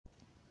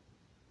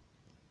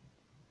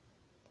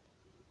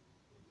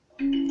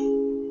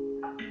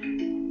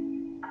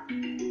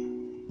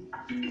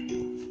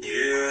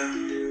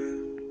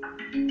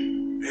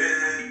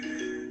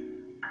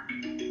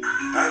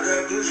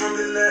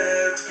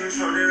cruise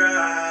from the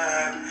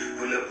ride.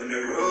 Pull up on the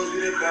roads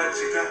with a bad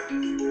chica.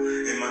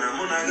 Hey man,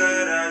 I'm on a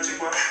god,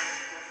 chica.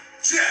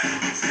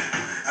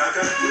 I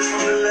got cruise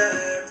from the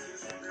left.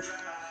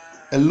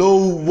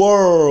 Hello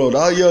world,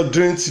 how you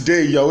doing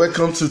today? You're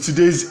welcome to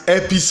today's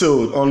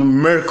episode on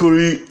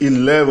Mercury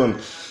 11,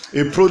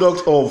 a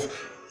product of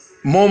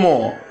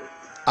Momo,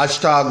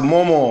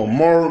 #Momo,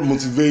 more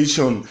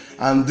motivation.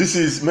 And this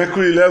is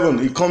Mercury 11.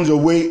 It comes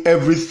your way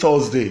every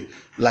Thursday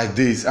like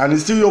this. And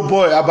it's still your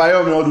boy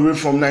Abayomi, all the way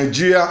from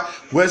Nigeria,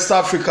 West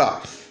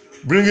Africa,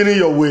 bringing it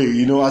your way,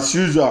 as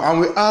usual. And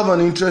we have an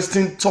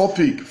interesting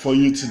topic for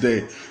you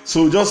today.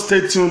 So just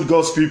stay tuned,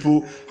 God's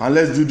people, and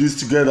let's do this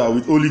together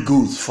with Holy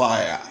Ghost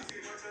fire.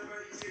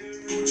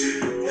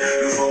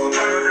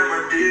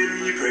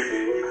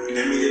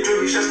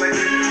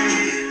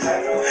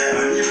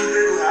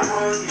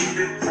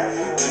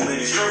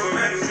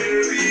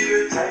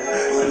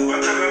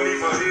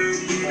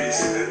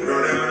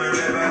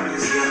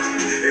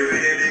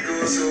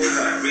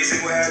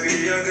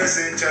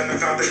 Trying to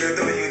count to get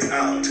the youth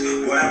out.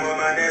 Why I'm on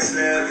my next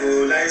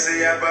level? I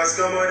say I pass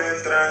common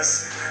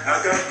entrance. I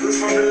got kills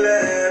from the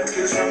left,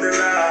 kills from the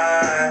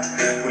right.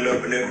 Pull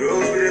up in the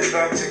grove with a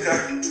top chica.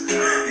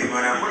 Even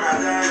I'm on a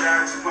guy,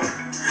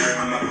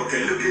 I'm a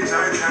pocket looking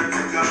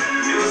gigantic.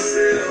 You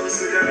say, oh,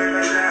 so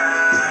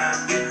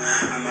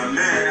I'm a man,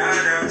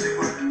 I don't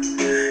chica.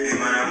 Even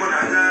I'm on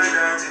a guy,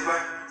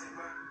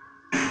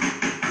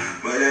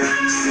 but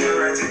I'm still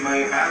writing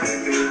my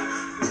article.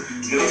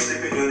 No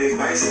sleeping on a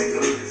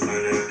bicycle.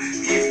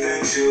 Give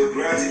thanks, show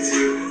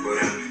gratitude.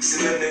 But I'm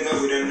still a nigga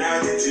with an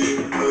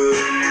attitude.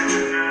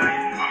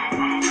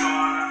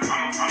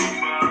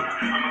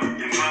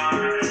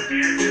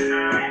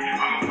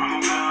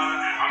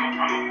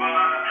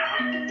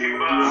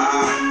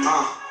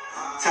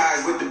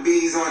 Ties with the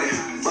bees on it.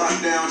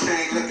 Bust down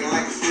chain looking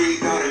like a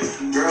freak on it.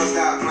 Girl,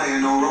 stop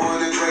playing. No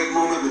ruin a great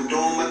moment. Been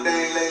doing my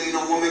thing lately.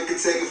 No woman can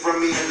take it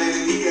from me. And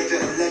lately we catch a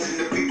legend.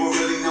 The people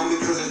really know me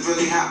cause it's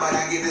really hot. But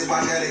I get this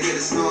watch out to get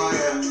a snore.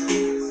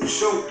 Yeah.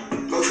 Shoot.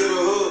 Go to the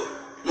hood.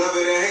 Love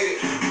it or hate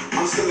it.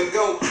 I'm still a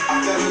goat.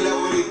 I fell in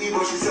love with the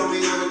Evo. She told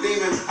me I'm a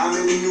demon. I'm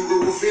in the new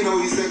Google Fino.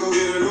 He said go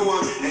get a new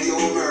one. And yo,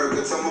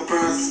 America. Tell my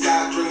parents to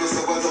stop drinking.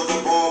 So I told the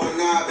ball. But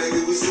nah,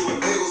 baby, we super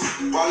bagels.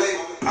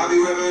 Wale. I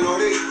be rapping all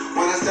day.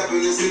 When I step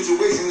in this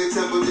situation, the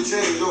temperature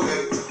change.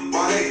 Okay.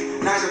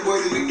 Wale. Not your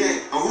boys in the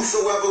game. And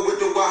whosoever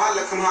with the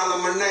Wahala, come holler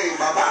my name.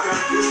 Bye bye.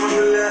 Kills from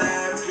the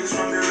left, kills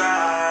from the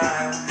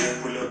right.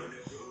 Pull up.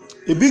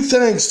 A big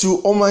thanks to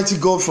Almighty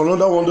God for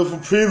another wonderful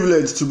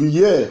privilege to be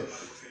here.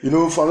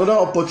 For another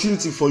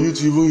opportunity for you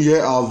to even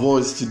hear our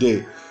voice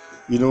today.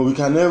 We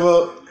can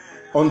never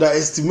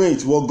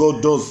underestimate what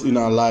God does in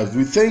our lives.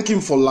 We thank Him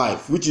for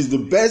life, which is the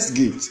best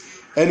gift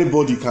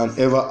anybody can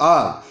ever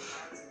have.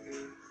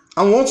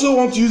 And we also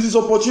want to use this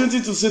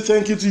opportunity to say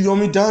thank you to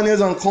Yomi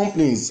Daniels and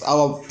Companies,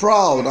 our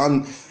proud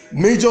and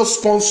major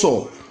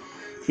sponsor,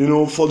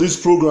 for these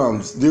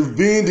programs. They've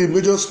been the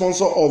major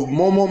sponsor of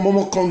Momo.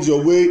 Momo comes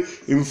your way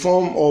in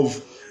form of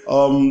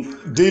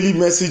daily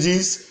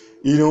messages,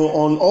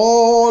 on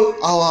all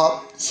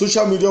our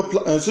social media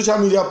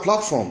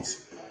platforms.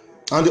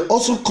 And they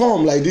also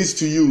come like this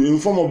to you in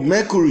form of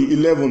Mercury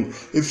 11,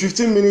 a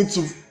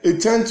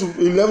 10 to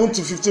 11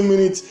 to 15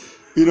 minutes,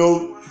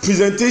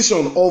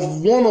 presentation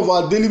of one of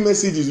our daily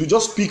messages. We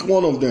just pick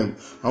one of them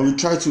and we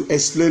try to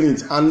explain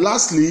it. And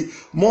lastly,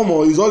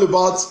 Momo is all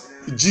about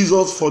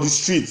Jesus for the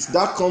streets.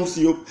 That comes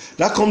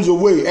your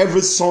way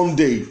every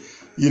Sunday,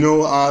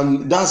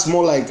 and that's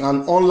more like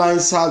an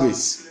online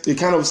service, a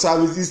kind of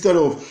service. Instead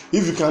of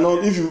if you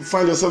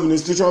find yourself in a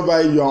situation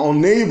whereby you are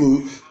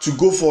unable to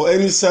go for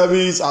any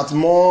service at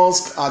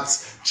mosque, at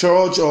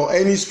church, or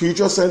any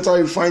spiritual center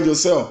you find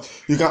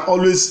yourself, you can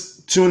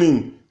always tune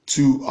in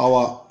to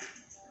our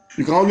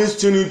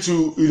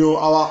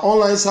our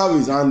online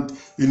service, and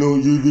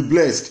you'll be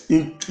blessed.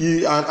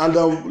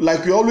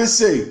 Like we always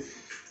say,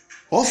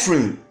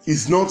 offering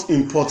is not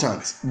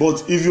important,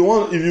 but if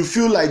you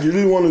feel like you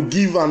really want to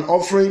give an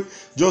offering,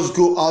 just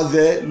go out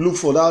there, look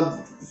for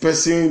that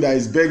person that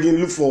is begging,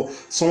 look for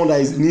someone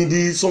that is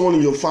needy, someone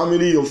in your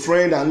family, your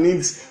friend that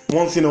needs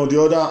one thing or the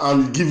other,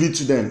 and give it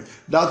to them.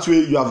 That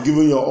way you have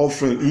given your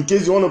offering. In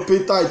case you want to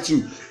pay tithe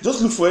too, just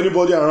look for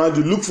anybody around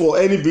you, look for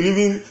any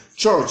believing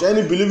church,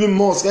 any believing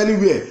mosque,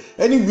 anywhere,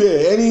 any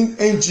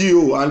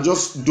NGO, and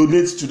just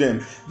donate to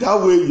them.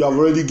 That way you have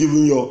already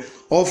given your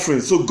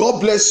offering. So God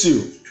bless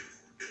you.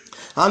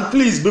 And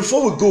please,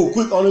 before we go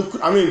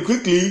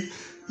quickly,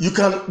 you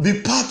can be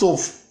part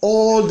of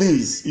all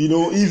this.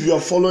 If you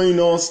are following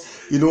us,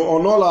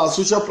 on all our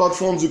social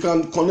platforms, you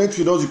can connect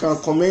with us, you can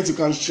comment, you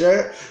can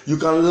share, you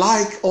can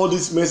like all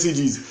these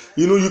messages.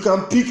 You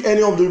can pick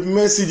any of the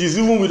messages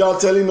even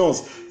without telling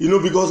us,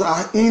 because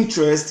our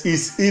interest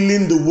is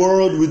healing the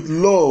world with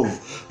love,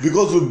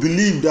 because we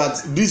believe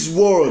that this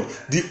world,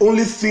 the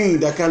only thing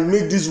that can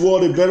make this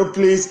world a better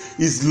place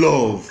is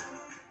love.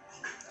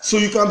 So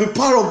you can be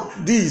part of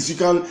this. You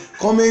can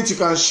comment, you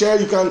can share,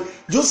 you can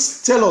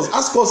just tell us,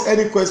 ask us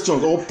any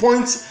questions, or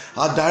point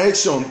our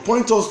direction,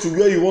 point us to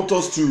where you want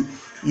us to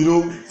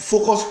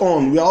focus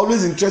on. We are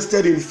always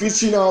interested in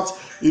fishing out,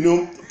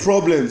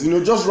 problems,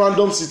 just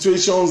random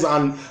situations,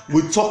 and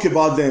we talk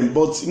about them.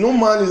 But no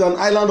man is an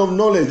island of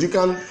knowledge. You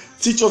can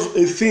teach us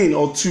a thing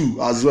or two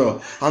as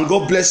well, and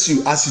God bless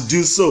you as you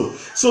do so.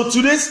 So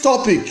today's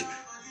topic: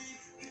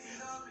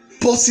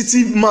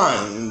 positive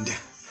mind,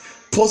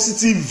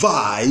 positive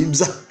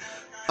vibes,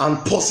 and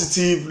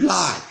positive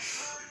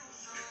life.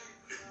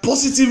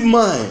 Positive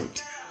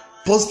mind,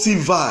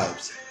 positive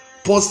vibes,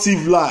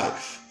 positive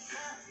life.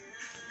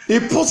 A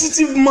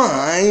positive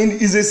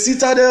mind is a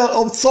citadel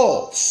of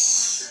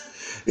thoughts.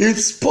 A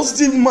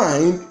positive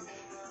mind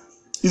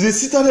is a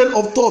citadel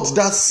of thoughts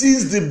that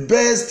sees the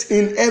best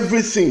in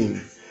everything.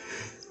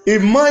 A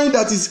mind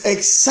that is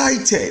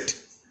excited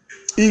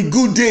in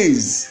good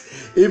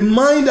days. A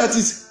mind that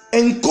is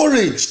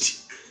encouraged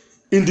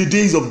in the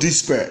days of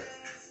despair.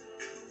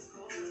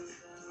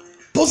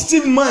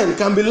 Positive mind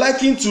can be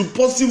likened to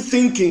positive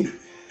thinking.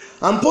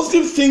 And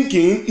positive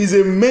thinking is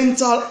a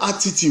mental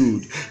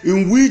attitude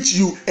in which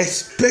you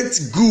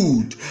expect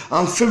good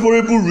and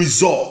favorable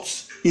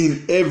results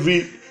in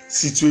every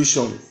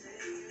situation.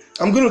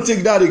 I'm going to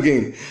take that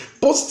again.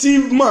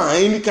 Positive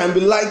mind can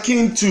be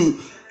likened to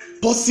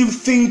positive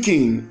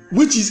thinking,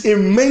 which is a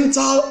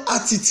mental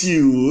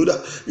attitude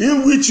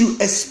in which you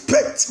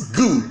expect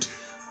good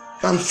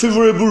and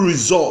favorable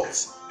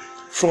results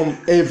from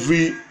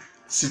every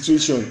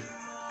situation.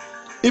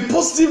 A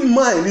positive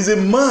mind is a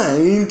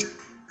mind,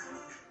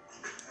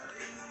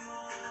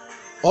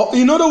 or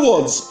in other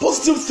words,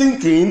 positive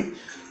thinking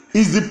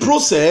is the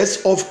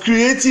process of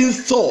creating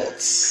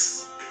thoughts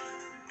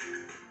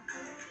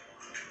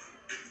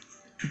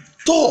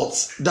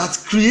that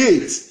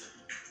create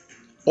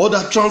or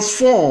that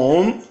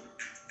transform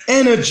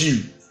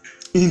energy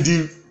in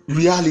the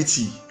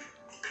reality.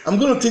 I'm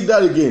going to take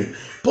that again.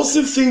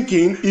 Positive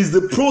thinking is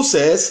the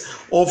process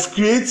of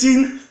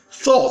creating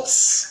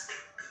thoughts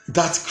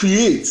that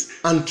create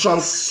and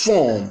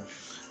transform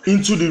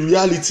into the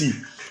reality.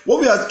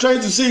 What we are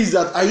trying to say is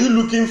that, are you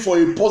looking for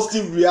a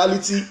positive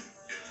reality?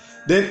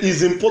 Then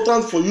it's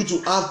important for you to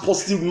have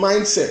positive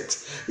mindset.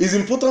 It's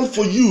important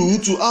for you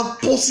to have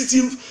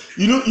positive,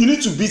 you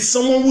need to be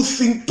someone who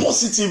thinks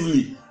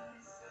positively.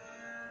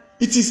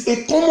 It is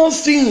a common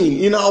thing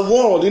in our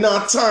world, in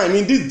our time,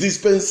 in this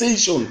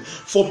dispensation,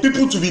 for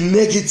people to be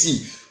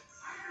negative,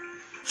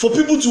 for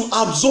people to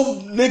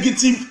absorb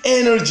negative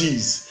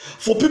energies,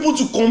 for people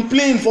to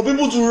complain, for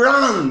people to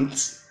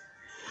rant.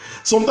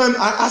 Sometimes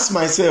I ask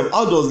myself,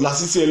 how does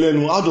Lasisi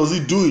Elenu, how does he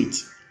do it?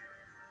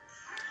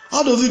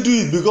 How does he do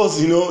it? Because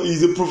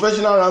he's a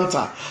professional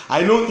ranter.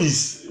 I know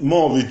it's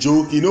more of a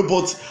joke,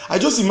 but I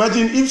just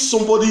imagine if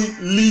somebody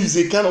lives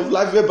a kind of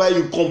life whereby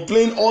you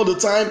complain all the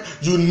time,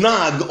 you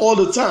nag all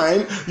the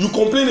time, you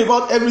complain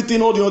about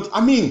everything all the time.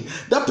 I mean,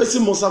 that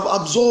person must have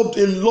absorbed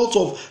a lot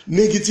of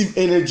negative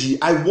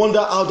energy. I wonder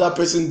how that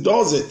person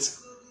does it.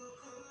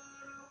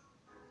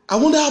 I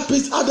wonder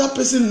how that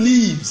person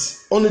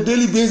lives on a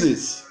daily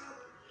basis.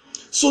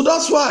 So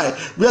that's why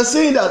we are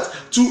saying that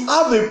to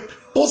have a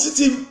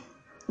positive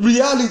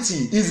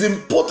reality is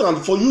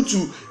important for you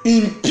to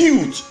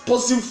impute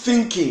positive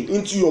thinking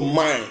into your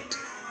mind.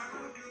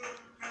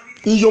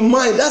 In your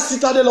mind, that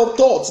citadel of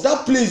thoughts,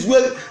 that place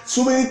where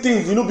so many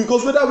things,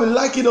 because whether we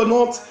like it or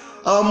not,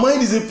 our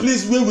mind is a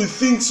place where we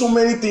think so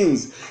many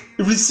things.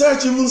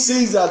 Research even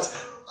says that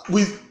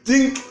we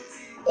think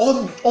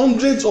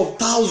hundreds of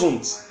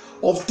thousands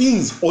of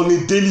things on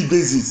a daily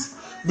basis.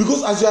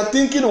 Because as you are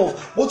thinking of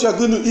what you are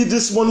going to eat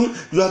this morning,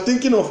 you are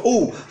thinking of,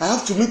 I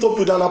have to meet up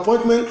with an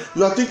appointment.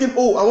 You are thinking,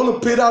 I want to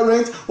pay that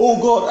rent. Oh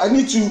God, I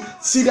need to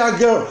see that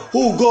girl.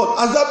 Oh God,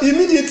 as that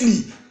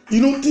immediately,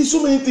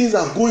 so many things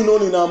are going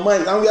on in our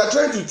mind. And we are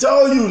trying to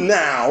tell you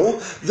now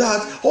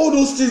that all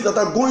those things that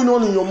are going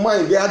on in your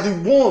mind, they are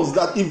the ones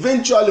that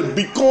eventually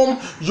become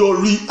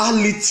your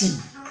reality.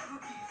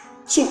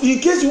 So in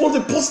case you want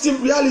a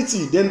positive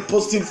reality, then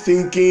positive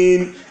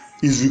thinking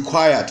is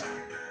required.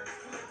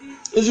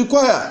 Is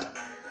required.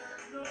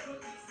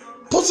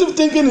 Positive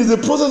thinking is the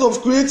process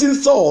of creating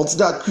thoughts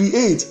that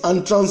create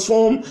and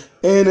transform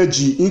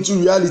energy into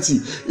reality.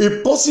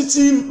 A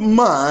positive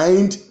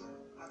mind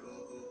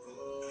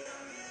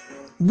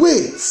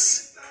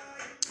waits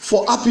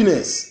for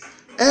happiness,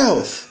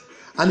 health,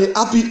 and a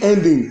happy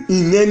ending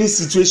in any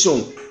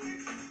situation.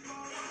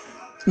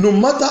 No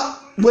matter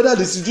whether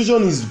the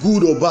situation is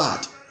good or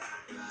bad,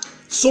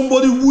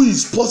 somebody who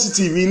is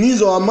positive in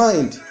his or her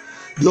mind,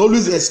 they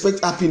always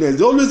expect happiness.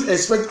 They always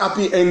expect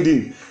happy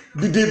ending.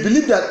 They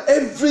believe that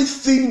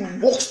everything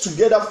works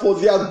together for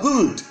their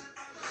good.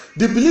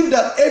 They believe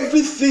that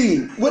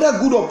everything, whether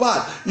good or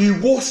bad,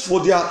 it works for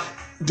their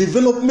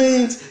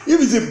development.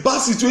 If it's a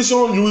bad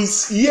situation, you will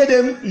hear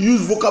them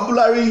use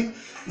vocabulary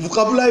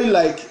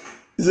like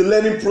it's a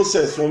learning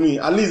process for me.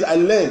 At least I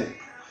learn.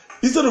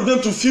 Instead of them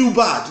to feel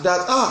bad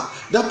that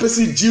that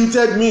person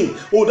jilted me,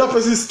 that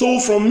person stole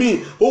from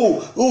me,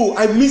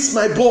 I miss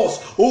my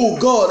boss, oh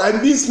God,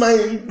 I miss my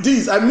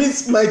this, I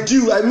miss my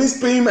due, I miss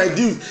paying my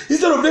dues.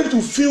 Instead of them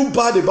to feel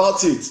bad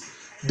about it,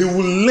 they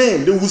will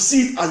learn, they will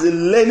see it as a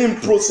learning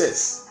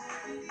process.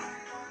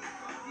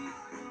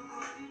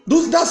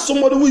 That's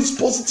somebody who is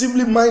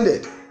positively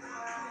minded.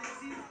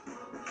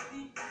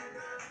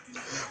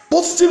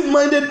 Positive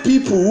minded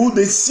people,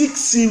 they seek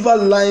silver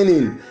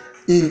lining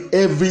in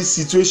every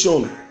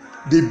situation.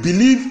 They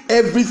believe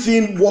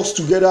everything works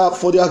together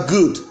for their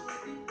good.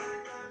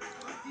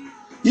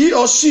 He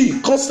or she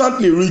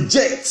constantly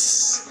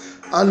rejects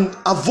and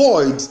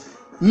avoids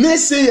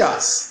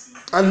naysayers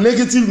and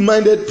negative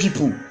minded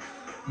people.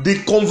 They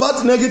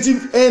convert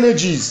negative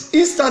energies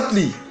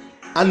instantly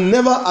and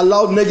never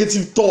allow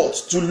negative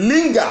thoughts to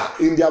linger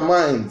in their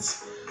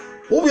minds.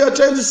 What we are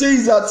trying to say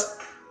is that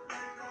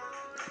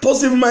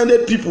positive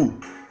minded people,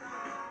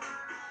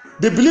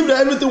 they believe that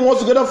everything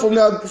works together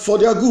for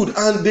their good,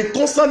 and they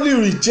constantly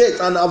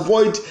reject and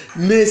avoid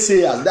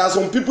naysayers. There are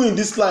some people in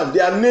this life, they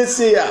are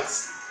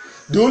naysayers.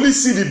 They only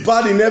see the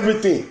bad in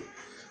everything.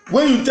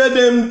 When you tell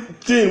them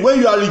things, when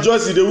you are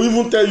rejoicing, they will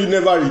even tell you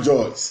never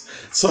rejoice.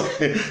 So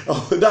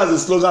that's the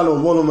slogan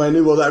of one of my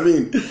neighbors. I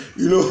mean,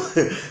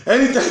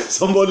 anytime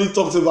somebody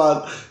talks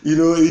about,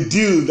 a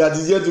deal that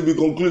is yet to be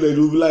concluded,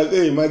 you'll be like,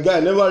 hey, my guy,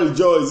 never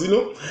rejoice,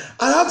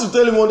 I had to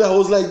tell him one day, I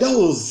was like,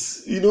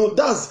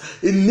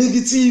 that's a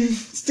negative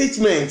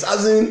statement.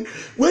 As in,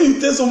 when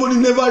you tell somebody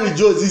never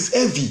rejoice, it's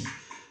heavy.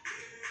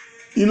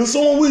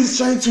 Someone who is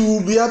trying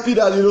to be happy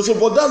that,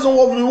 but that's not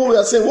what we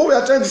are saying. What we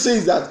are trying to say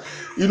is that,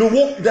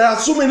 there are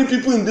so many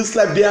people in this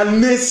life, they are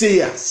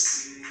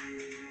naysayers.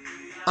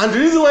 And the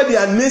reason why they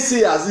are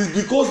naysayers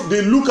is because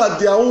they look at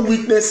their own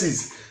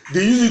weaknesses.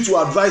 They use it to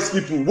advise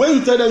people. When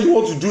you tell them you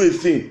want to do a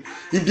thing,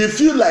 if they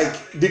feel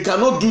like they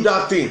cannot do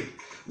that thing,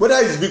 whether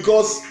it's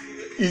because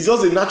it's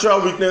just a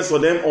natural weakness for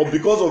them or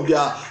because of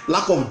their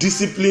lack of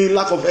discipline,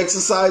 lack of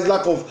exercise,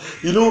 lack of,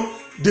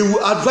 they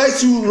will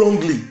advise you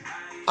wrongly.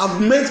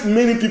 I've met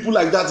many people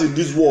like that in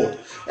this world.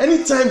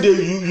 Anytime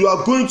you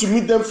are going to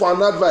meet them for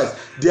an advice,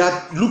 they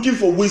are looking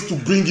for ways to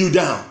bring you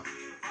down.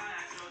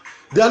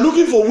 They are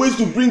looking for ways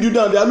to bring you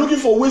down. They are looking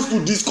for ways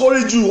to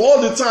discourage you all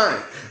the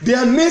time. They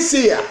are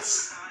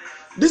naysayers.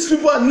 These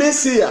people are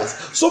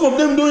naysayers. Some of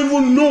them don't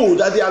even know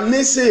that they are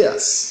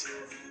naysayers.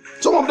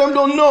 Some of them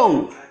don't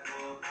know.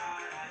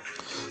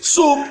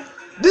 So,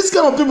 this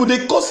kind of people,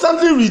 they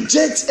constantly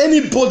reject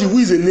anybody who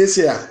is a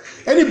naysayer.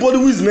 Anybody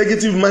who is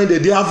negative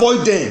minded, they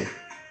avoid them.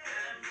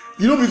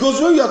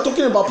 Because when you are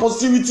talking about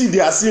positivity, they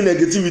are seeing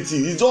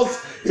negativity. It's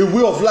just a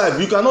way of life.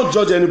 You cannot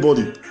judge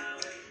anybody.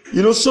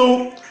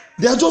 So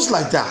they are just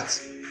like that.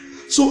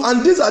 So,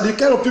 and these are the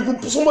kind of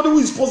people, somebody who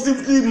is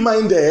positively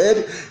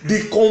minded,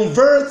 they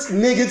convert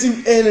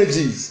negative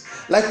energies.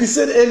 Like we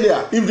said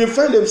earlier, if they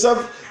find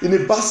themselves in a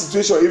bad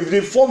situation, if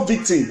they fall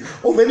victim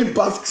of any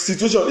bad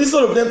situation,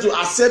 instead of them to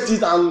accept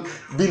it and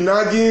be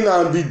nagging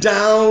and be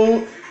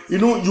down, you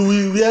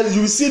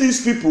will see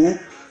these people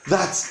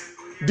that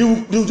they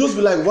will just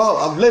be like, wow,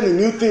 I've learned a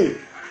new thing.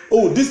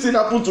 Oh, this thing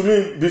happened to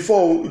me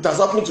before, it has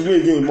happened to me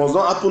again, it must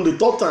not happen the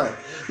third time.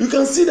 You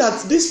can see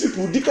that these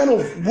people, the kind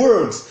of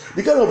words,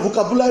 the kind of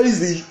vocabularies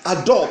they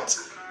adopt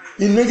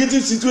in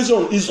negative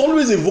situation is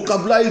always a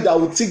vocabulary that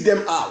will take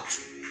them out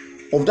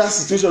of that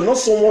situation, not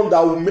someone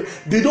that will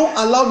they don't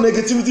allow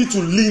negativity to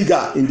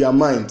linger in their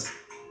mind.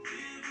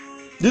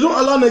 They don't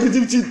allow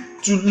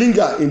negativity to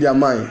linger in their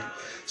mind.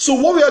 So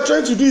what we are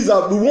trying to do is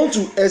that we want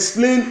to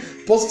explain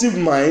positive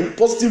mind,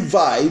 positive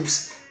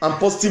vibes, and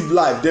positive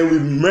life. Then we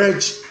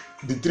merge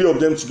the three of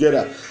them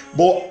together.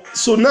 But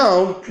so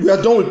now we are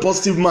done with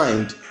positive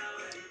mind.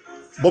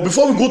 But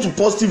before we go to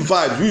positive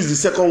vibes, which is the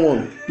second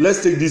one,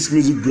 let's take this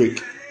music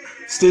break.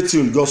 Stay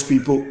tuned, God's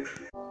people.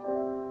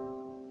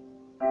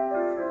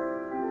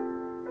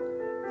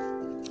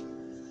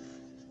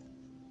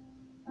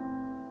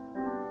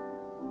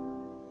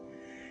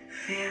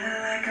 Feeling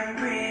like I'm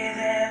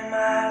breathing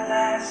my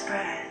last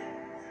breath.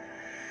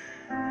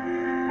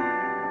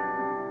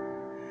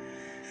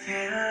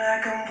 Feeling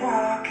like I'm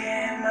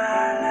walking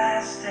my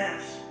last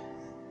steps.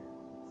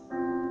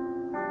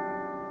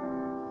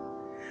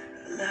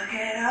 Look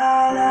at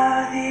all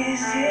of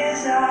these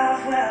years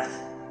I've wept.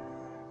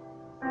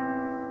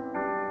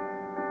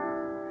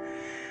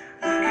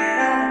 Look at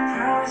all the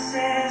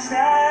promises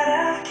that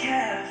I've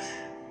kept.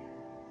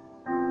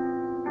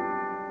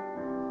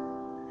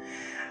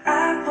 I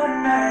put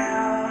my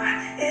all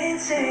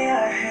into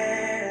your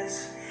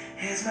hands.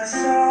 Here's my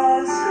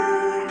soul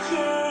to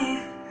keep.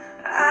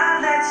 I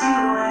let you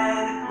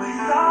in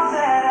with all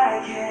that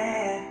I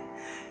can.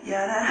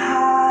 You're not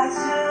hard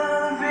to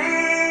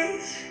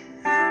reach,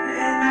 and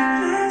you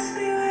bless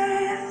me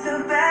with the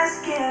best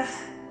gift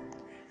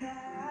that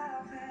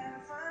I've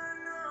ever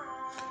known.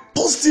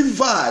 Positive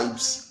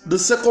vibes, the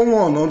second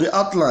one on the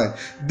outline.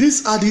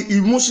 These are the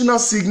emotional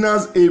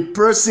signals a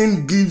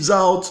person gives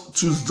out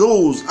to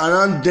those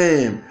around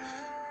them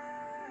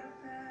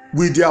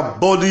with their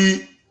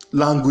body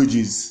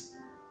languages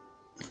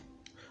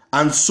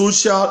and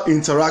social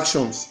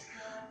interactions.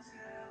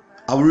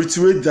 I will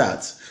reiterate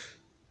that.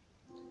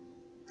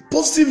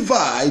 Positive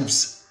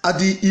vibes are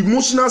the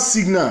emotional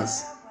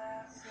signals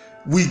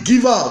we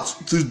give out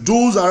to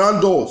those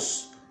around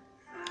us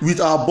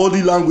with our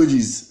body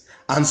languages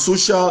and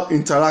social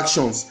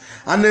interactions.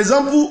 An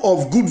example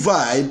of good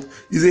vibe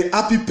is a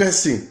happy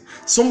person,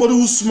 somebody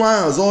who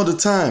smiles all the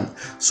time,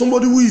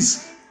 somebody who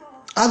is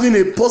having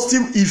a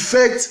positive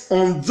effect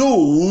on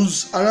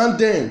those around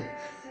them.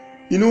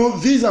 You know,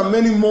 these and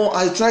many more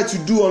I try to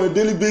do on a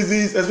daily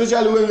basis,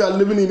 especially when you are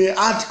living in a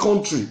hard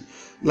country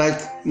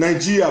like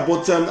Nigeria.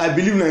 But I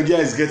believe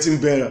Nigeria is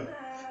getting better.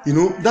 You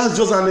know, that's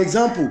just an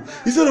example.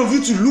 Instead of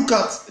you to look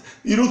at,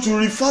 to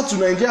refer to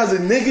Nigeria as a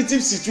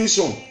negative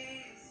situation,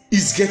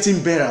 it's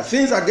getting better.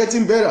 Things are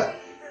getting better.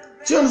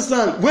 Do you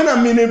understand? When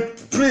I'm in a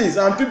place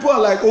and people are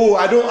like, oh,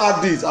 I don't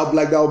have this, I'll be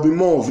like, there will be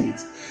more of it.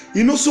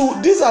 So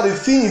these are the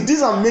things,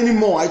 these are many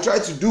more I try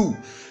to do.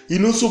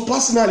 So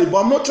personally,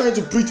 but I'm not trying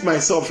to preach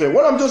myself here.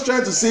 What I'm just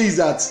trying to say is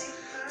that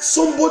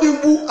somebody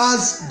who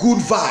has good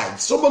vibes,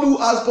 somebody who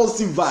has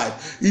positive vibe,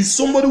 is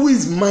somebody who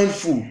is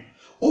mindful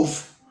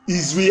of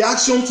his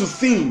reaction to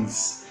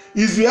things,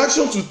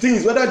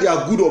 whether they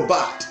are good or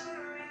bad.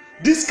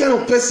 This kind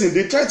of person,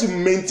 they try to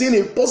maintain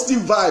a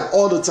positive vibe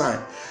all the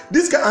time.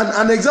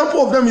 An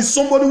example of them is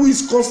somebody who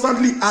is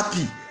constantly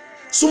happy,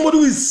 somebody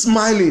who is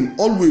smiling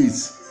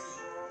always,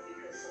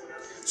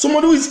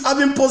 somebody who is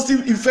having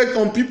positive effect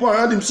on people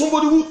around him,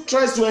 somebody who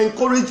tries to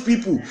encourage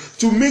people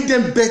to make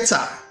them better.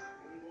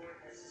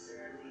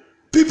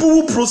 People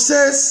who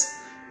process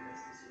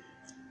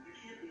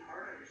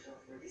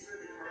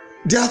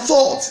their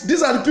thoughts.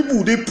 These are the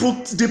people, they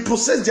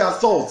process their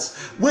thoughts.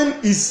 When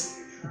it's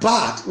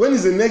bad, when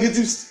it's a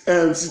negative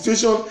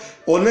situation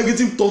or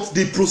negative thoughts,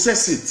 they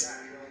process it.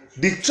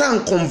 They try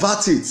and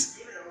convert it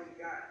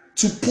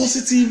to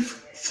positive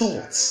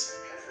thoughts.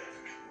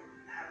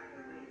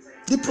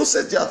 They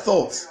process their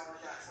thoughts.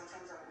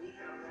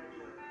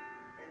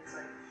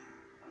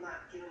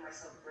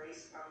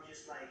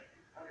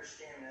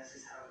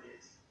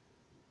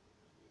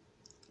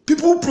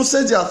 People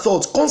process their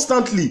thoughts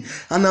constantly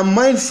and are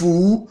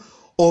mindful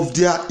of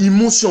their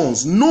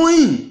emotions.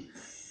 Knowing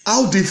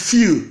how they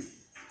feel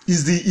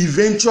is the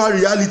eventual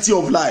reality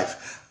of life.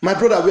 My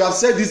brother, we have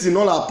said this in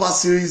all our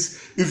past series.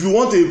 If you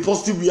want a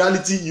positive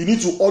reality, you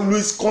need to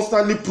always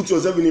constantly put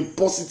yourself in a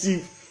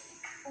positive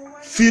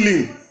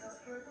feeling.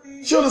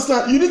 You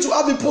understand? You need to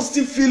have a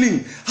positive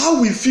feeling. How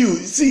we feel.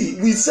 See,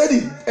 we said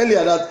it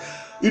earlier that,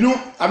 in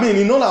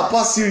all our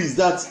past series,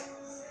 that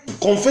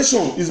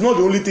confession is not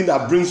the only thing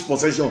that brings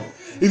possession.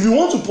 If you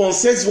want to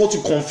possess what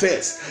you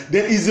confess,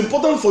 then it's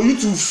important for you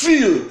to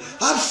feel,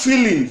 add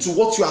feeling to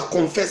what you are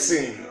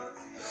confessing.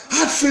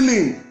 Add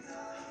feeling.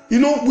 We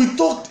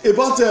talked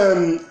about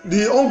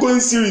the ongoing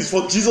series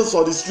for Jesus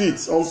for the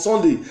Streets on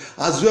Sunday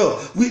as well.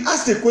 We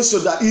asked a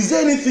question that, is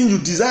there anything you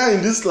desire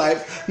in this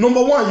life?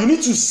 Number one, you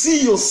need to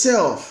see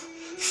yourself.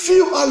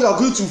 Feel how you are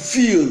going to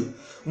feel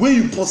when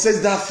you possess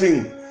that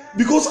thing.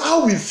 Because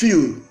how we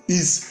feel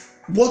is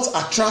what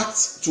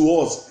attracts to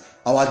us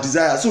our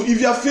desire. So if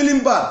you are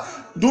feeling bad,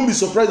 don't be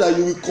surprised that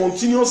you will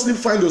continuously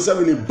find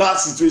yourself in a bad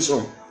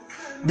situation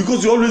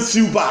because you always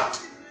feel bad.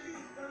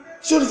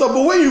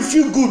 But when you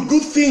feel good,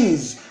 good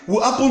things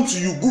will happen to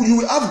you. You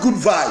will have good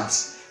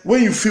vibes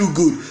when you feel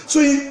good.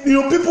 So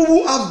people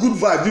who have good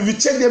vibes, if you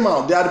check them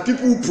out, they are the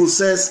people who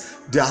process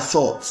their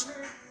thoughts.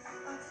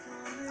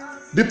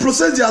 They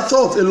process their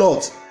thoughts a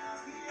lot.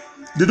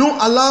 They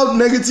don't allow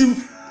negativity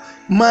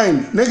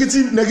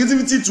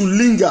to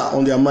linger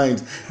on their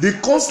mind. They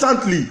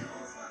constantly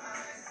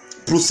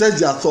process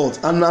their thoughts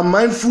and are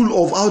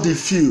mindful of how they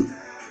feel.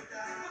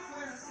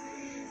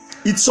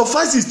 It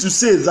suffices to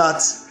say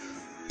that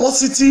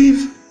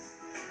positive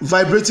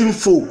vibrating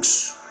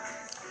folks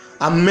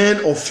are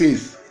men of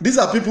faith. These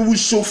are people who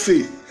show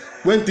faith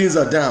when things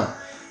are down.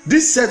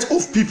 This set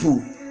of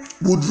people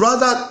would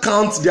rather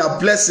count their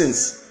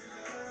blessings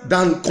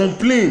than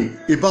complain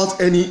about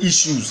any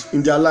issues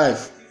in their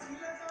life.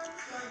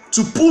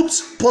 To put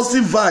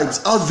positive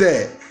vibes out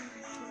there,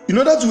 in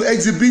order to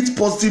exhibit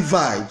positive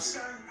vibes,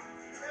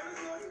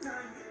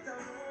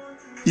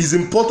 it's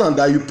important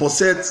that you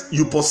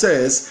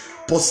possess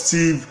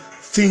positive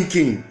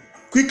thinking.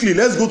 Quickly,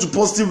 let's go to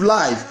positive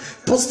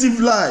life. Positive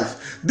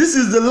life. This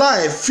is the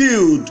life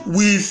filled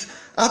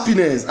with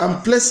happiness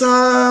and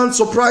pleasant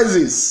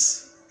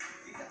surprises.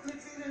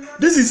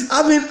 This is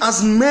having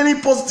as many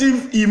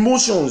positive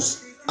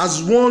emotions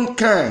as one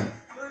can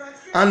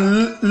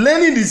and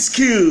learning the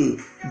skill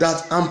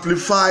that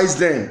amplifies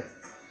them.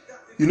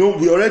 We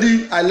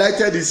already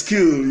highlighted the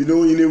skill,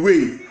 in a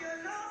way,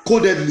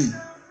 codedly,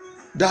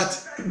 that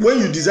when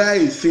you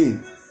desire a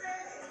thing,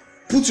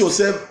 put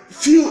yourself,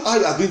 feel how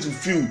you are going to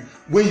feel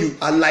when you've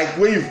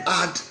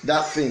had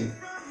that thing.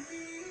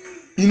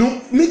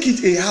 Make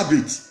it a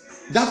habit.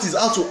 That is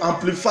how to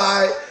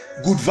amplify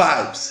good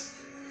vibes.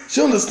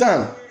 You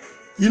understand?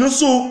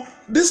 So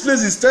this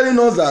place is telling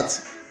us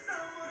that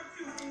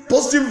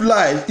positive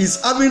life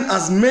is having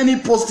as many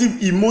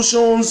positive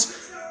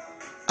emotions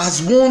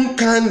as one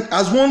can,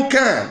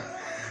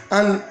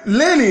 and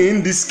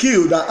learning the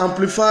skill that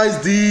amplifies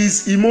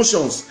these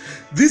emotions.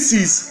 This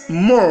is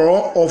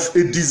more of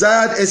a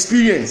desired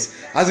experience,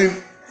 as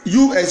in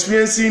you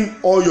experiencing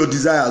all your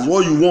desires,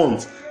 what you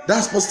want.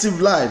 That's positive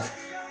life.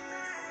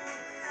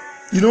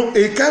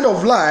 a kind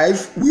of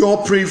life we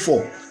all pray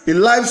for, a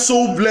life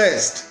so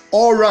blessed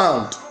all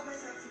round,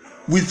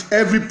 with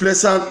every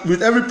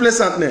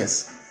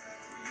pleasantness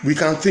we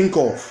can think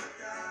of.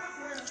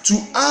 To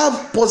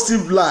have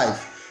positive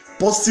life,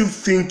 positive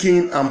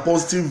thinking and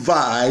positive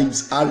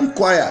vibes are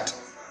required.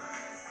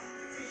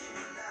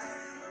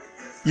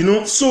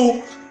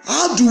 So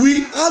how do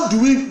we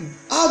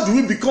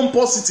become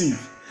positive?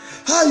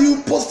 How are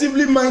you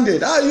positively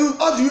minded? How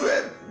do you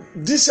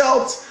dish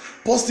out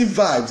positive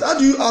vibes? How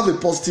do you have a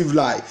positive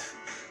life?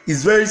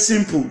 It's very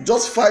simple.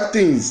 Just 5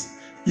 things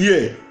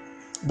here.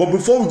 But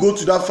before we go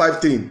to that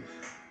 5 things,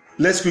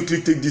 let's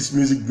quickly take this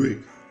music break.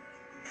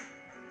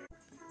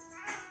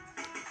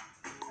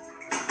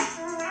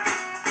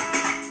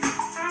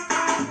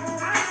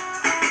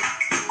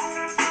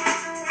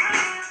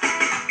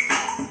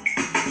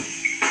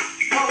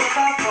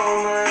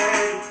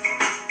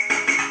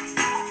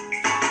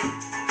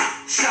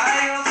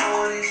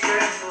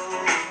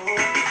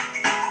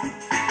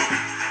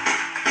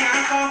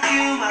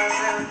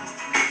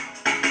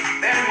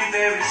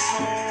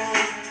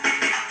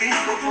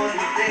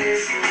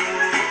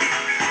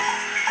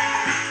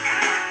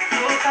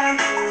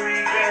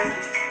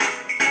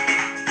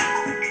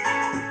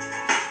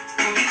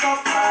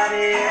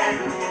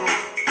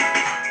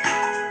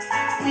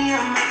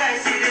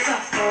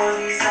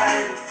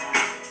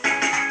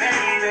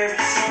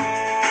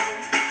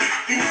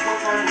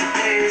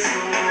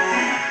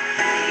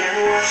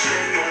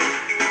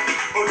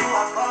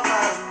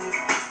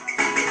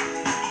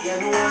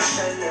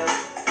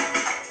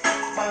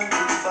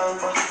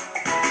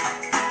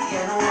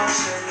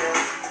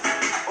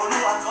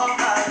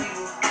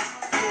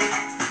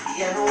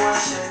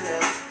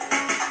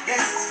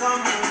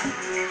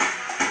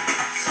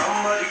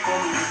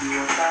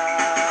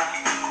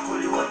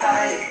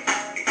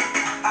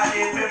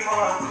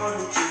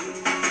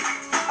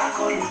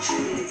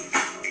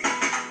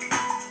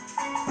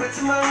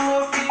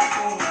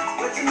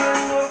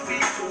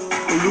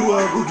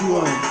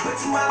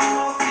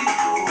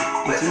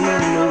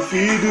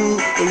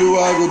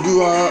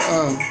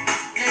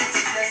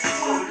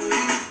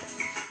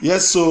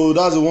 Yes, so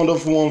that's a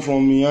wonderful one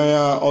from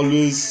Miyaya.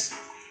 Always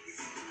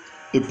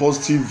a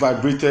positive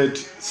vibrated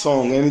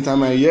song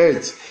anytime I hear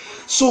it.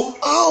 So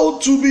how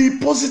to be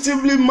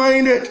positively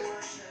minded,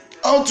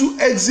 how to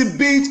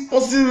exhibit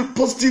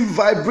positive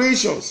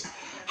vibrations,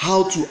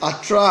 how to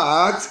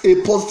attract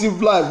a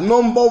positive life.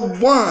 Number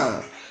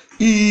 1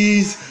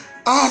 is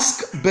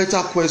ask better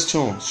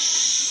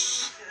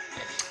questions.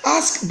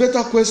 Ask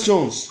better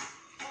questions.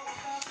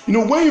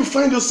 When you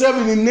find yourself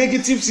in a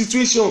negative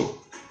situation,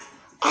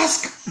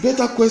 ask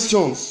better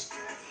questions.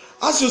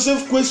 Ask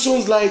yourself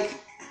questions like,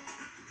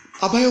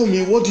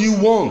 Abayomi, what do you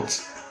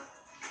want?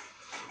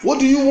 What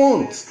do you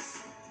want?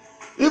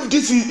 If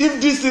this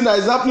thing that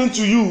is happening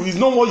to you is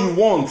not what you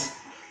want,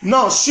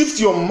 now shift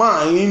your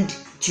mind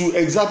to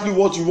exactly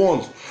what you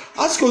want.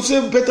 Ask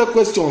yourself better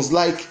questions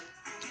like,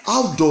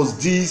 how does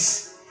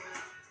this,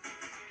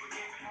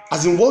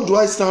 as in what do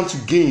I stand to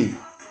gain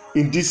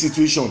in this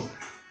situation?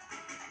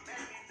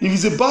 If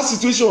it's a bad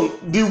situation,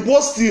 the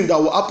worst thing that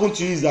will happen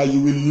to you is that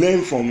you will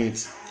learn from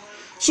it.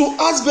 So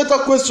ask better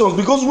questions,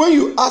 because when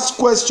you ask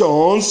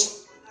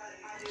questions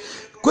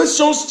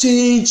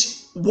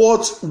change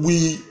what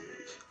we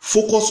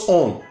focus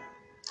on.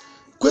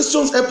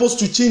 Questions help us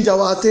to change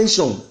our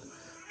attention.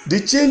 They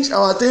change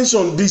our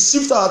attention. They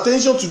shift our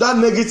attention to that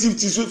negative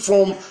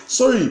from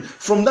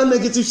that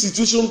negative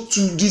situation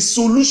to the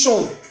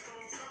solution.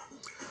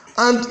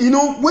 And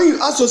when you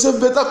ask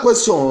yourself better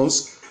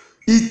questions,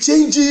 it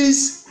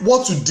changes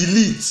what to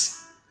delete.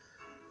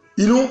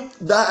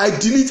 That I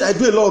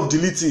do a lot of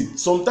deleting.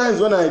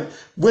 Sometimes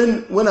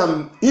when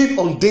I'm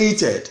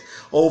inundated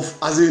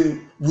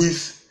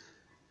with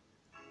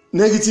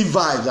negative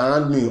vibes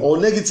around me or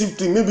negative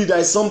thing, maybe there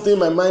is something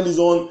my mind is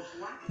on,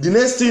 the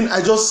next thing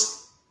I just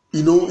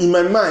in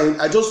my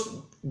mind I just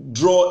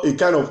draw a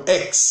kind of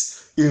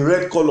X in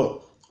red color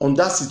on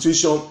that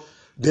situation.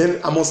 Then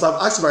I must have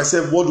asked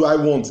myself, what do I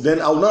want?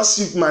 Then I will not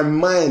shift my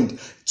mind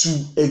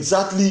to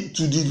exactly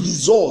to the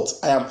result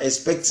I am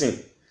expecting.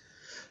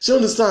 So you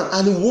understand?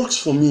 And it works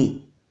for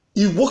me.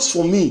 It works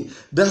for me.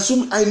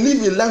 I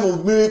live a life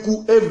of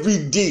miracle every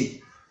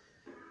day.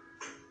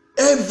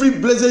 Every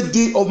blessed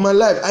day of my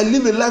life, I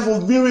live a life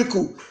of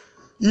miracle.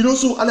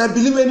 And I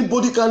believe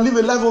anybody can live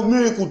a life of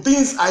miracle.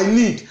 Things I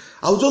need,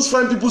 I'll just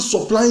find people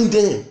supplying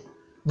them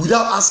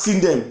without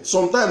asking them.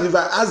 Sometimes if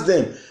I ask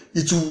them,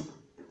 it will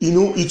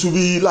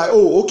be like,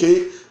 oh,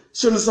 okay.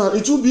 So you understand?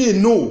 It will be a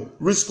no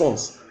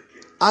response.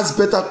 Ask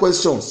better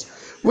questions.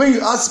 When you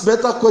ask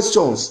better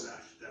questions,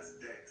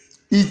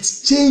 it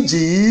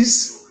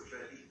changes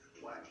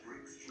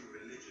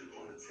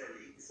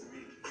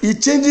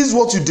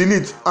what you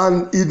delete,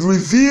 and it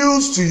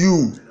reveals to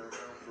you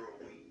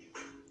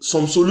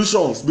some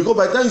solutions. Because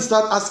by the time you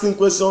start asking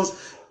questions,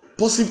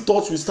 positive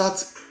thoughts will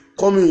start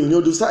coming.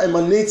 They'll start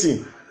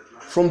emanating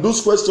from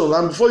those questions,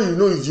 and before you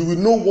know it, you will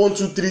know 1,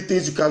 2, 3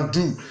 things you can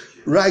do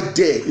right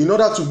there in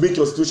order to make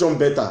your situation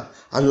better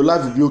and your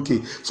life will be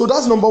okay. So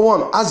that's number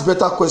one, ask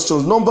better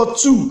questions. Number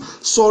two,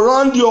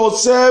 surround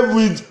yourself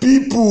with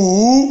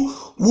people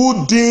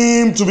who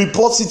deem to be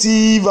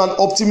positive and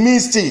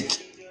optimistic.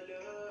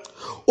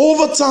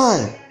 Over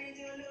time,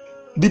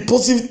 the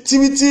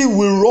positivity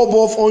will rub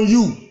off on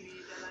you.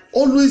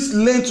 Always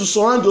learn to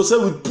surround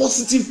yourself with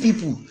positive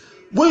people.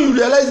 When you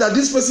realize that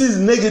this person is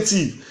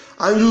negative,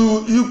 and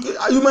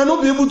you might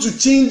not be able to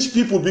change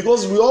people,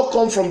 because we all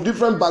come from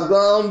different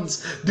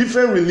backgrounds,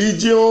 different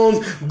religions,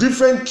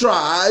 different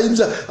tribes,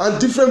 and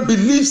different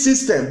belief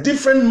systems,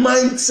 different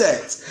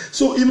mindsets.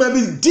 So it might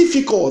be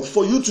difficult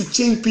for you to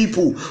change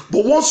people.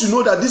 But once you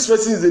know that this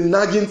person is a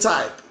nagging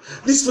type,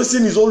 this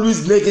person is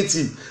always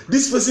negative,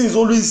 this person is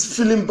always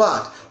feeling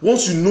bad,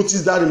 once you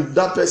notice that in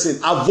that person,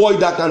 avoid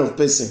that kind of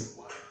person.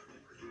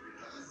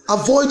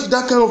 Avoid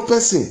that kind of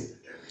person.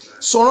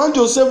 Surround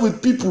yourself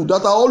with people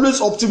that are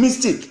always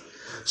optimistic.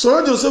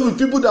 Surround yourself with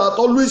people that are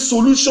always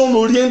solution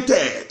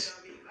oriented.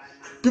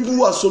 People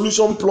who are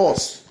solution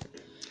plus.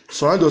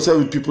 Surround yourself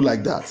with people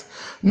like that.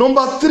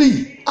 Number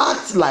three,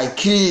 act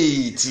like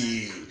it.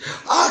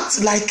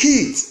 Act like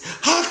it.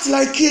 Act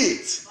like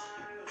it.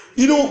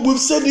 You know, we've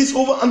said this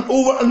over and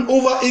over and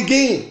over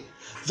again,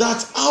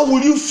 that how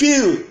will you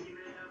feel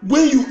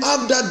when you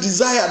have that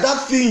desire,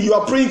 that thing you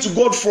are praying to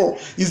God for?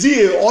 Is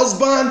he a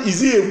husband?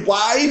 Is he a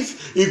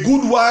wife? A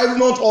good wife?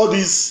 Not all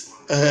this.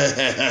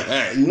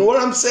 You know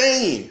what I'm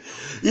saying?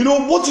 You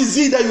know, what is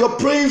it that you are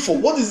praying for?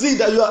 What is it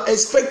that you are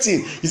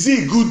expecting? Is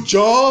it a good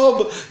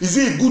job? Is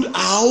it a good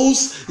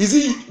house? Is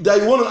it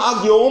that you want to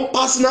have your own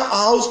personal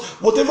house?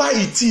 Whatever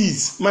it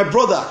is, my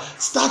brother,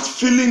 start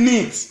feeling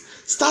it.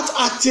 Start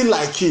acting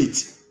like it.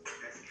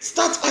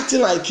 Start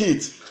acting like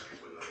it.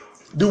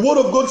 The word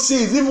of God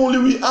says, if only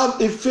we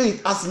have a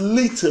faith as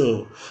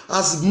little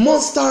as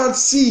mustard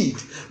seed,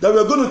 that we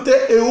are going to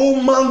take a whole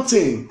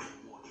mountain.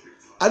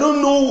 I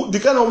don't know the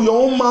kind of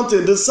your own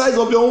mountain, the size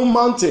of your own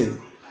mountain.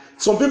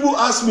 Some people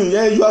ask me,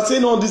 yeah, you are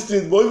saying all these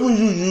things, but even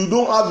you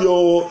don't have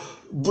your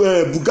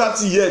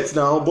Bugatti yet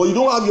now, but you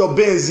don't have your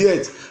Benz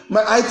yet.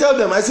 I tell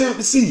them, I say,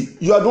 see,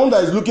 you are the one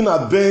that is looking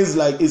at Benz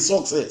like a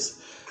success.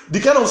 The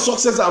kind of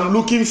success I'm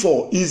looking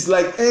for is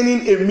like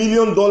earning $1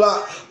 million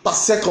per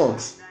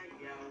second.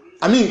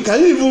 I mean,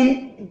 can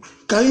you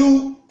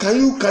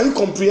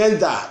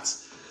comprehend that?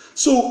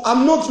 So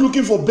I'm not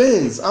looking for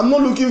Benz. I'm not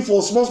looking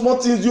for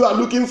small things you are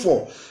looking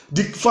for.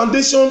 The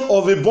foundation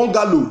of a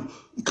bungalow,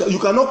 you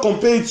cannot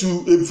compare it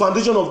to a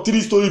foundation of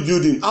 3-story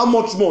building. How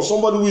much more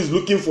somebody who is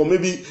looking for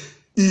maybe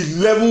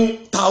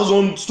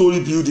 11,000 story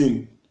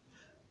building?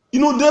 You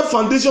know, their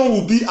foundation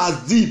will be as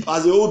deep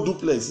as the old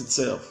duplex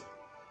itself.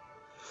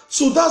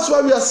 So that's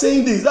why we are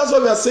saying this. That's why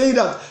we are saying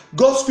that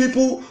God's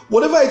people,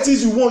 whatever it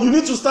is you want, you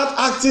need to start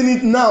acting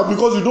it now,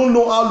 because you don't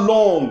know how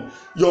long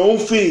your own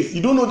faith,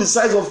 you don't know the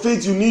size of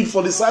faith you need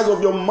for the size of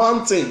your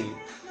mountain.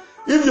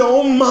 If your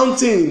own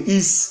mountain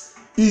is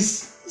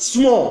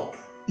small,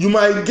 you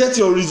might get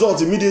your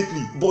result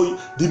immediately. But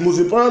the most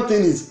important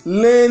thing is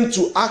learn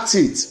to act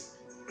it.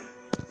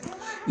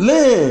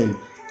 Learn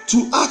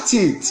to act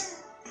it.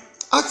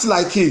 Act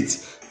like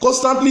it.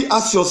 Constantly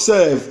ask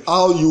yourself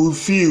how you will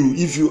feel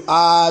if you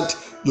add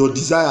your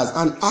desires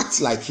and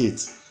act like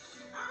it.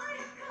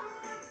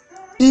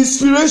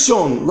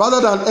 Inspiration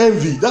rather than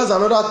envy. That's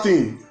another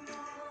thing.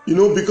 You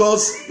know,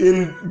 because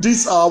in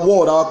this our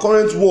world, our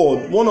current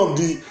world, one of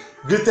the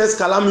greatest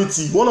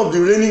calamity, one of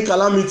the reigning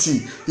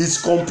calamity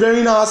is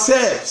comparing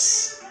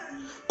ourselves.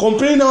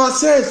 Comparing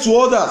ourselves to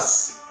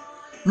others.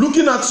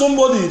 Looking at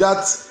somebody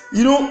that,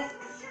 you know,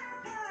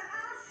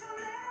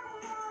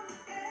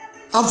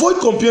 avoid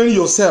comparing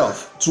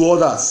yourself to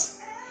others.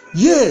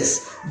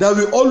 Yes, there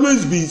will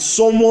always be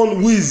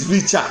someone who is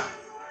richer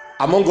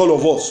among all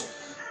of us.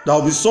 There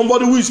will be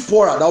somebody who is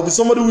poorer. There will be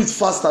somebody who is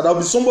faster. There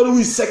will be somebody who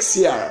is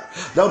sexier.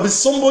 There will be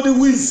somebody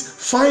who is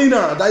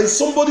finer. There is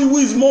somebody who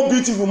is more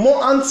beautiful,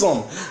 more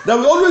handsome. There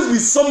will always be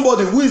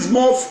somebody who is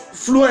more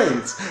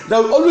fluent. There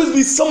will always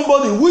be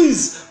somebody who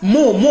is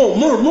more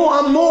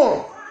and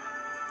more.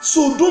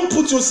 So don't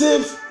put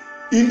yourself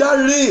in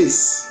that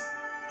race.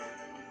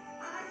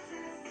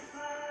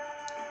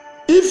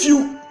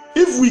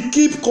 If we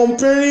keep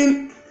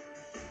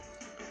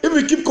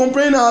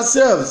comparing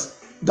ourselves,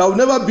 there will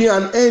never be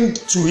an end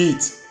to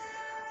it,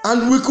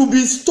 and we could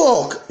be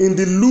stuck in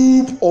the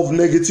loop of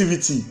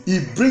negativity.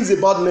 It brings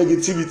about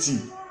negativity.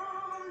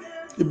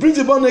 It brings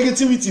about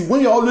negativity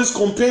when you're always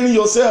comparing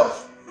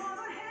yourself.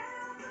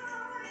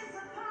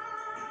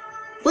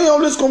 When you're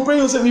always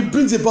comparing yourself, it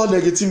brings about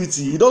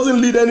negativity. It doesn't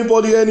lead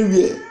anybody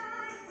anywhere.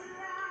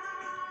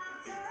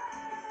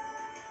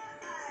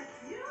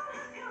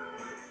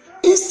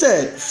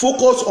 Instead,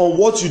 focus on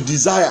what you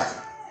desire.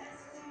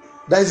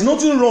 There is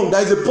nothing wrong.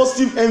 There is a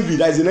positive envy.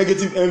 There is a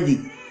negative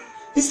envy.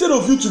 Instead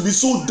of you to be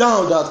so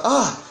down that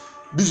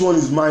this one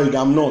is married,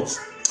 I'm not.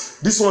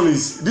 This one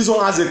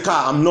has a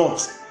car, I'm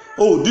not.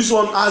 Oh, this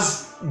one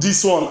has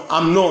this one,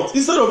 I'm not.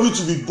 Instead of you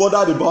to be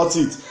bothered about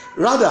it,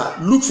 rather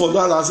look for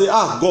that and say,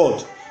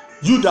 God,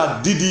 you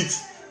that did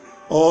it,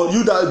 or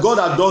you that God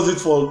that does it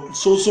for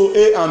so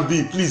A and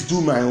B, please do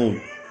my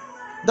own.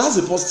 That's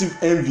a positive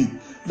envy.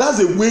 That's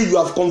a way you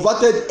have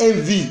converted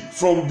envy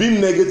from being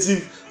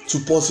negative to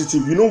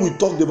positive. You know, we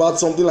talked about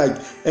something like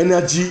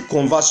energy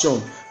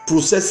conversion,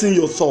 processing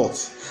your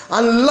thoughts.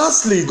 And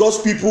lastly, God's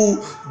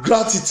people,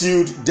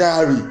 gratitude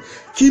diary.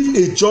 Keep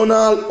a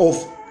journal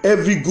of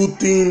every good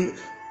thing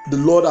the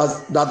Lord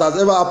that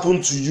has ever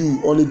happened to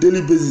you on a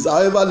daily basis,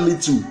 however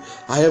little,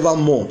 however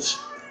much.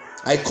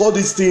 I call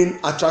this thing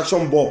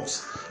attraction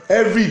box.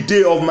 Every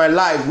day of my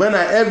life,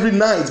 every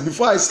night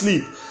before I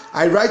sleep,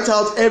 I write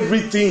out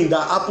everything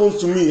that happens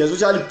to me,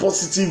 especially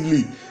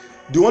positively.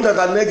 The ones that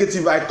are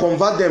negative, I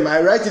convert them.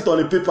 I write it on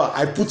a paper.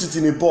 I put it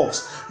in a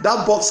box.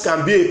 That box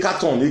can be a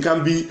carton. It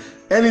can be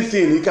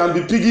anything. It can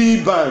be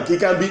piggy bank. It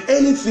can be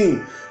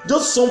anything.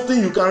 Just something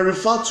you can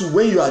refer to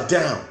when you are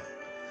down.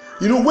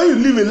 You know, when you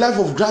live a life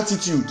of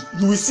gratitude,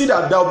 you will see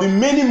that there will be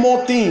many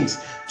more things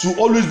to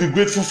always be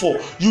grateful for.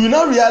 You will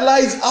now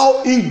realize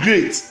how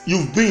ingrate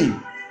you've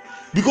been.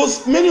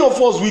 Because many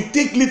of us, we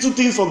take little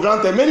things for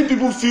granted. Many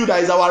people feel that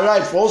it's our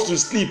right for us to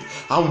sleep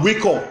and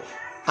wake up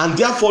and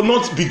therefore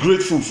not be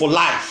grateful for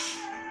life.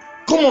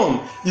 Come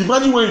on,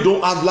 imagine when you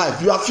don't have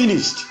life, you are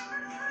finished.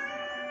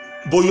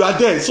 But you are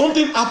there.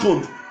 Something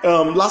happened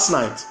last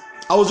night.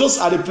 I was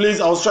just at a place,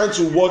 I was trying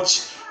to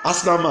watch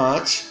Arsenal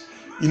match.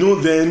 You know,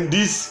 then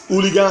these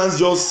hooligans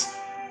just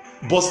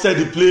busted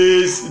the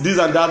place, this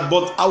and that.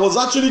 But I was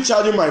actually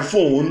charging my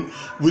phone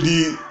with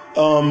the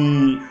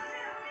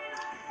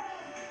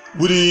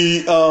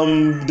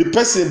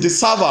person, the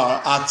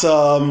server at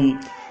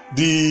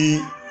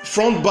the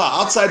front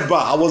bar, outside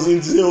bar. I was in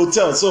the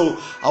hotel, so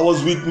I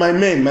was with my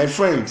men, my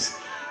friends.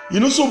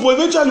 You know, so but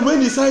eventually when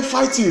they started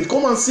fighting,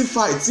 come and see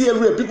fights, see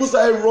everywhere. People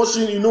started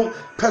rushing, you know,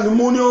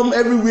 pandemonium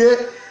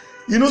everywhere.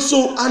 You know,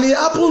 so and it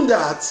happened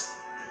that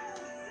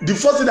the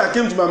first thing that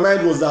came to my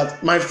mind was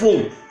that my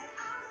phone,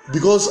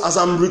 because as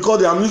I'm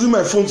recording, I'm using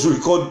my phone to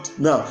record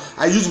now.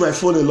 I use my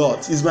phone a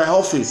lot. It's my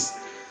office.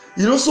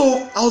 You know,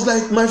 so I was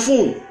like, my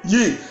phone,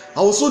 yeah.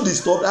 I was so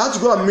disturbed. I had to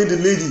go and meet the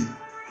lady,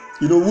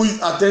 you know, who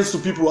attends to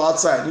people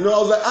outside. You know, I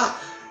was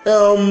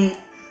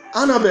like,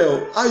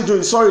 Annabelle, how you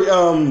doing? Sorry,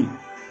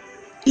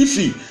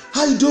 Ify,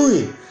 how you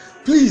doing?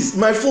 Please,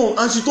 my phone.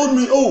 And she told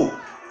me, oh,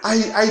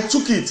 I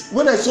took it.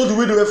 When I saw the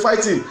way they were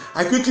fighting,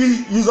 I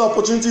quickly used the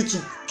opportunity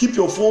to keep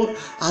your phone,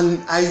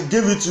 and I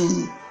gave it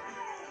to,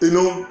 you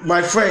know,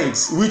 my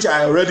friends, which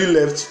I already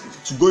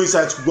left to go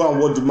inside to go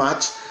and watch the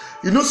match.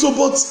 You know, so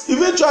but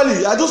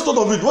eventually I just thought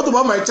of it. What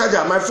about my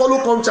charger, my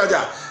follow-come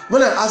charger?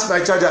 When I asked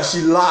my charger,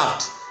 she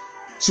laughed.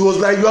 She was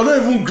like, you are not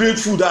even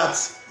grateful that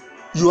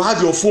you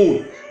had your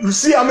phone. You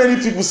see how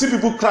many people see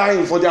people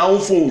crying for their own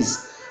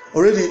phones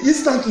already.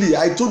 Instantly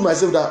I told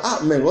myself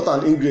that, man, what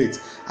an ingrate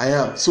I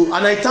am. So,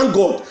 and I thank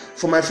God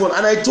for my phone.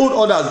 And I told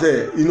others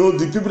there, you know,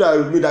 the people that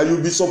are with me, that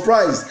you'll be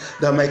surprised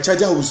that my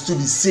charger will still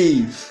be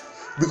safe,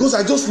 because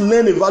I just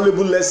learned a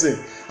valuable lesson.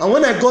 And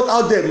when I got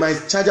out there, my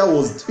charger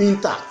was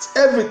intact,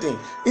 everything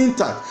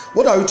intact.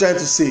 What are we trying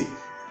to say?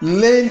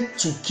 Learn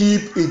to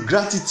keep a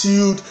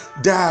gratitude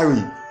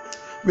diary.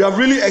 We have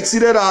really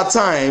exceeded our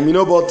time, you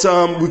know, but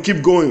we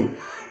keep going.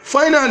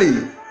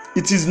 Finally,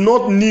 it is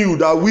not new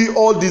that we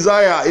all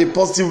desire a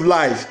positive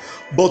life,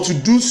 but to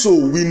do so,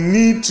 we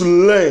need to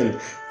learn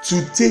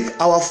to take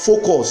our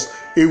focus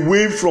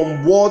away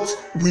from what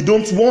we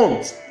don't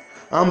want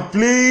and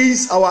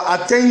place our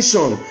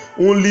attention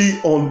only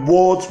on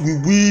what we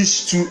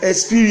wish to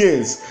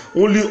experience,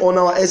 only on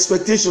our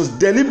expectations.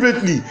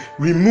 Deliberately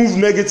remove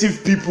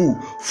negative people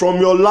from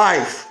your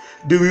life.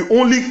 They will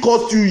only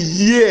cost you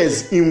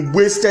years in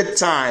wasted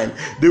time.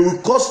 They will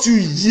cost you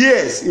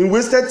years in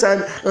wasted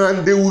time,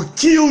 and they will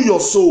kill your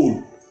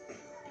soul.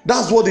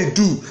 That's what they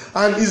do.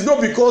 And it's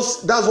not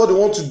because that's what they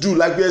want to do.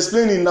 Like we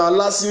explained in our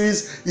last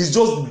series, it's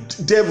just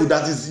the devil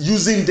that is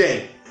using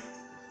them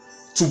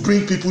to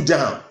bring people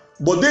down.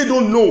 But they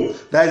don't know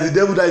that it's the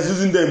devil that is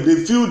using them.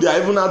 They feel they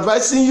are even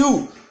advising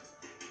you.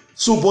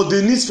 So, but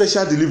they need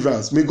special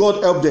deliverance. May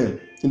God help them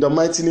in the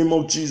mighty name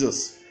of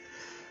Jesus.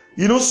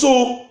 You know,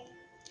 so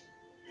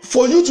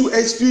for you to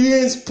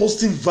experience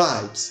positive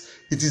vibes,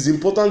 it is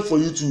important for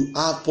you to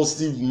have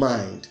positive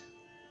mind.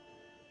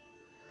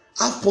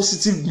 Have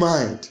positive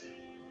mind.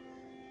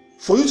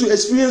 For you to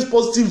experience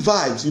positive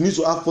vibes, you need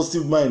to have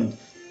positive mind.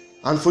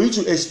 And for you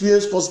to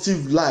experience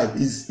positive life,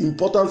 it's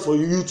important for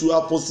you to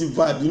have positive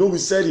vibes. You know, we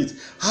said it.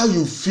 How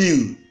you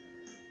feel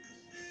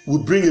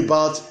will bring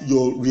about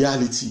your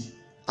reality.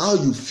 How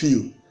you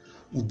feel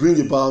will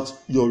bring about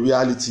your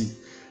reality.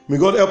 May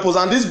God help us.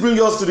 And this brings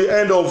us to the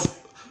end of,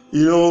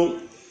 you know,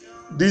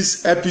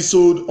 this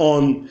episode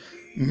on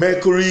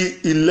Mercury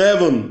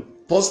 11.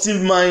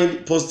 Positive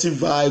mind, positive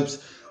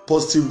vibes,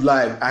 positive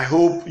life. I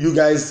hope you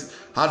guys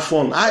had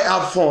fun. I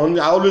have fun.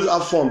 I always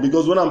have fun,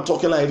 because when I'm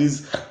talking like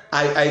this,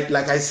 I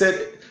like I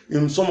said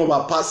in some of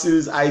our past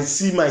series, I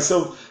see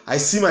myself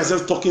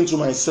talking to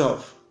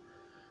myself.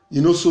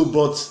 You know, so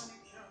but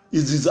it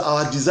is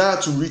our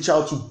desire to reach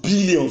out to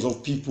billions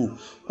of people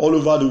all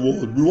over the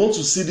world. We want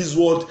to see this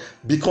world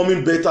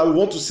becoming better. We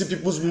want to see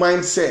people's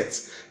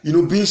mindsets,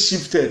 being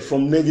shifted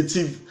from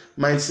negative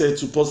mindset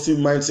to positive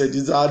mindset.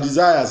 These are our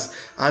desires.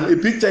 And a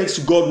big thanks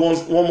to God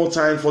one more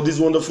time for this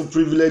wonderful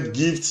privilege,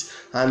 gifts,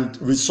 and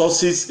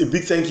resources. A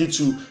big thank you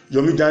to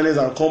Yomi Daniels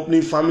and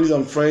company, families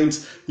and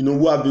friends,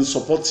 who have been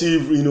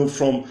supportive,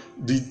 from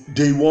the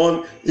day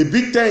one. A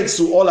big thanks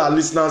to all our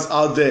listeners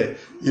out there.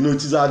 It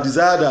is our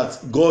desire that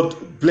God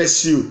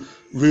bless you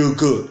real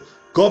good.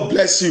 God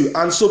bless you.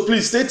 And so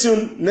please stay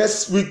tuned.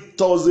 Next week,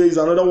 Thursday, is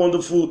another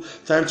wonderful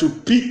time to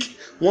pick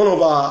one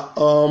of our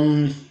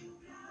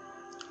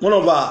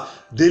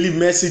daily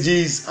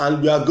messages,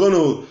 and we are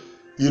gonna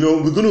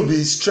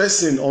be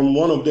stressing on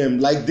one of them,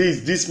 like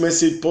this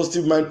message,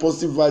 positive mind,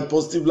 positive vibe,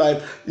 positive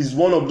life, is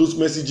one of those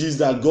messages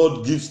that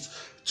God gives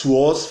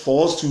to us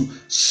for us to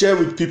share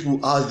with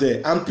people out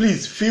there. And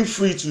please feel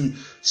free to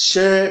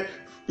share,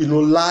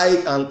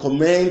 like and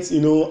comment,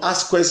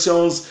 ask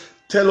questions,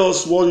 tell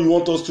us what you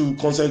want us to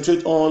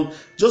concentrate on.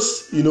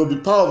 Just be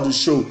part of the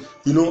show.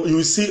 You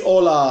will see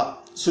all our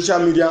social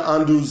media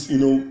handles,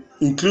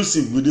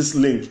 inclusive with this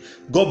link.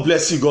 God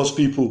bless you, God's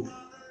people.